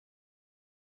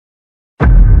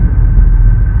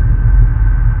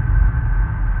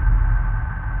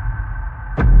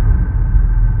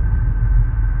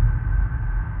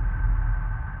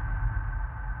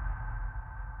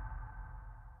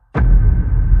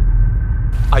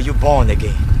Are you born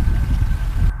again?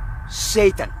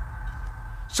 Satan.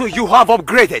 So you have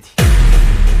upgraded.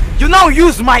 You now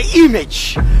use my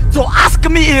image to ask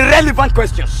me irrelevant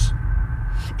questions.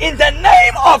 In the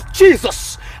name of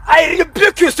Jesus, I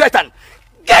rebuke you, Satan.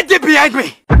 Get thee behind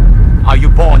me. Are you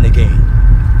born again?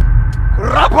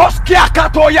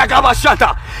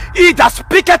 He that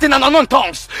speaketh in an unknown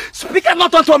tongues speaketh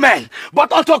not unto men,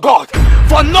 but unto God.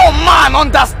 For no man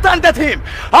understandeth him.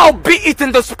 Howbeit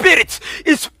in the spirit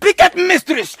he speaketh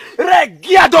mysteries. I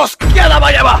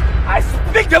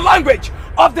speak the language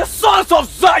of the sons of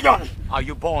Zion. Are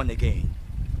you born again?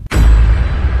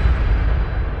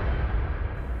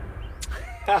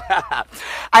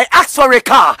 I asked for a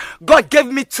car. God gave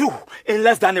me 2 in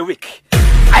less than a week.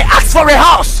 I asked for a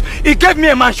house. He gave me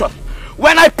a mansion.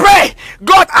 When I pray,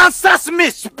 God answers me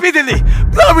speedily.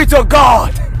 Glory to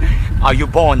God. Are you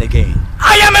born again?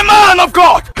 I am a man of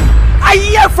God. I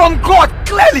hear from God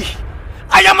clearly.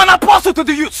 I am an apostle to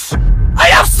the youths. I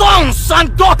have sons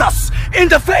and daughters in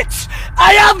the faith.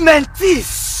 I have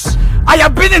mentees. I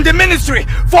have been in the ministry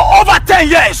for over 10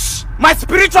 years. My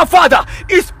spiritual father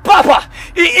is Papa.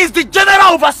 He is the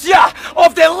general overseer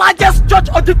of the largest church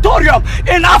auditorium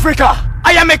in Africa.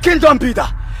 I am a kingdom builder.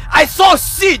 I sow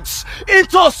seeds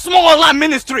into smaller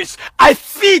ministries. I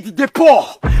feed the poor.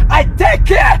 I take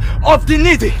care of the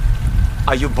needy.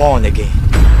 Are you born again?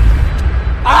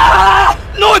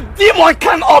 No demon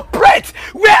can operate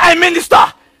where I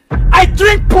minister. I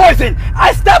drink poison,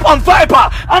 I step on viper,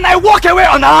 and I walk away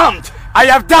unharmed. I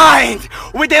have dined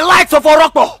with the likes of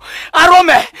Orokpo,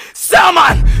 Arome,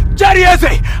 Selman,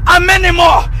 Jerieze, and many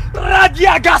more.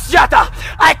 Radia Gasiata.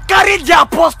 I carry the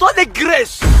apostolic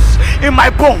grace in my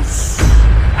bones.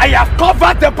 I have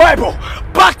covered the Bible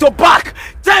back to back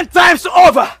 10 times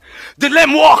over. The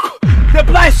lame walk, the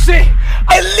blind see.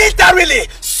 I literally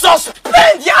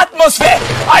suspend the atmosphere.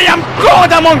 I am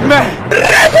God among men.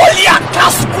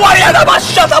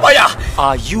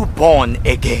 Are you born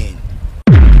again?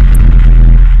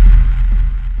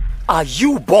 Are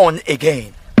you born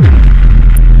again?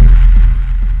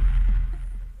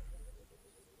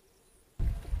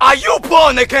 Are you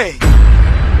born again?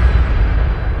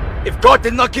 If God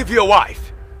did not give you a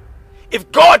wife,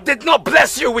 if God did not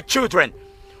bless you with children,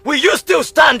 will you still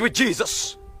stand with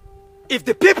Jesus? If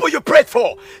the people you prayed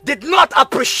for did not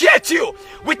appreciate you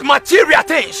with material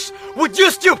things, would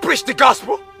you still preach the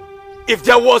gospel? If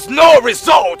there was no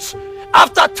results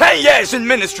after 10 years in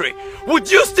ministry, would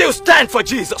you still stand for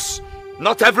Jesus?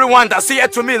 Not everyone that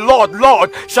saith to me, Lord,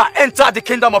 Lord, shall enter the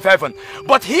kingdom of heaven,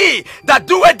 but he that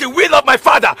doeth the will of my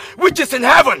Father which is in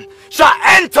heaven shall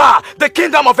enter the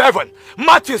kingdom of heaven.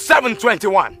 Matthew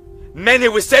 7:21. Many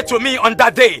will say to me on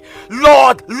that day,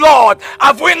 Lord, Lord,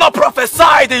 have we not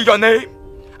prophesied in your name?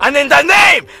 And in thy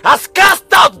name has cast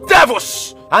out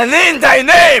devils, and in thy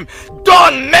name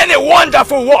done many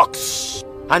wonderful works.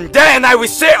 And then I will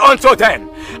say unto them,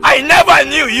 I never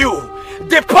knew you.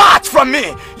 Depart from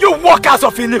me, you workers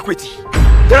of iniquity.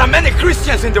 There are many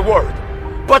Christians in the world,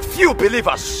 but few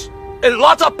believers. A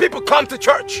lot of people come to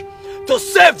church to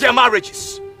save their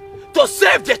marriages, to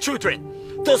save their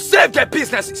children, to save their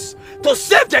businesses, to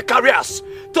save their careers,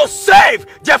 to save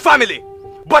their family.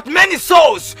 But many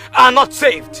souls are not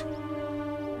saved.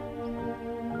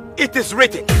 It is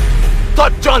written,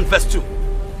 3 John verse 2.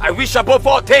 I wish above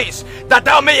all things that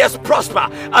thou mayest prosper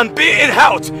and be in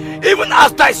health, even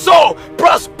as thy soul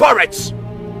prospereth.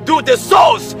 Do the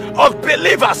souls of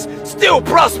believers still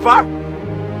prosper?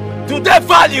 Do they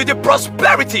value the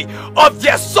prosperity of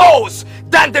their souls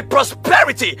than the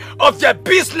prosperity of their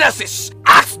businesses?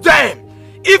 Ask them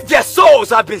if their souls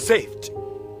have been saved.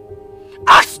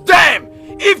 Ask them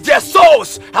if their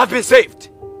souls have been saved.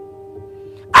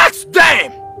 Ask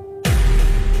them.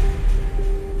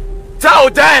 Tell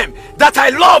them that I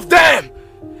love them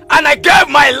and I gave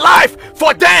my life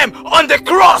for them on the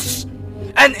cross.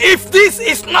 And if this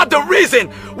is not the reason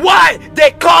why they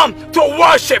come to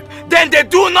worship, then they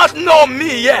do not know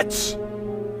me yet.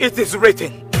 It is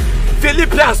written,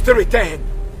 Philippians 3:10,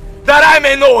 that I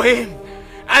may know him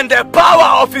and the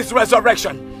power of his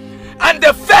resurrection and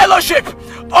the fellowship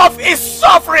of his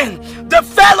suffering, the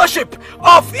fellowship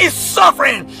of his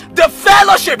suffering, the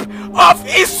fellowship of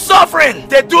his suffering.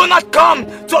 They do not come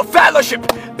to fellowship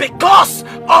because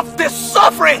of the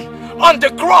suffering on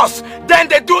the cross, then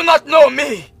they do not know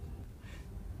me.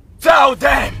 Tell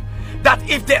them that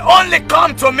if they only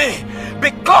come to me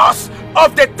because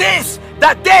of the things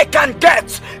that they can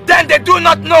get, then they do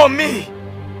not know me.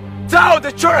 Tell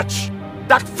the church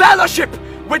that fellowship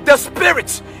with the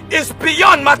Spirit is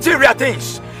beyond material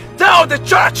things. Tell the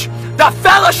church that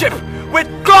fellowship with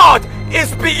God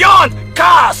is beyond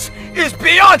cars, It's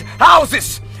beyond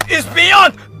houses. It's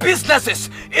beyond businesses.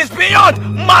 It's beyond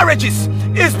marriages.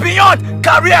 It's beyond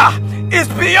career.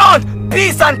 It's beyond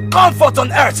peace and comfort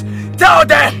on earth. Tell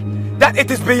them that it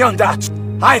is beyond that.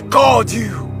 I called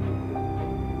you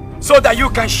so that you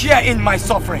can share in my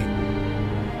suffering.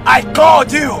 I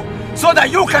called you so that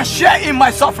you can share in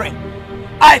my suffering.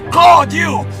 I called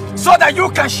you so that you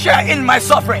can share in my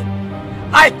suffering.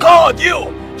 I called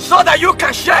you so that you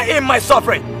can share in my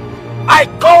suffering. I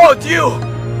called you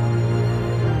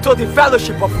to the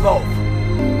fellowship of love.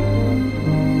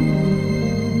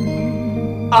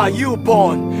 Are you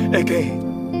born again?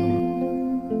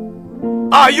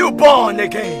 Are you born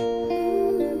again?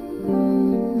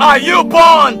 Are you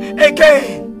born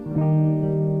again?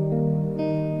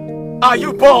 Are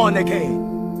you born again?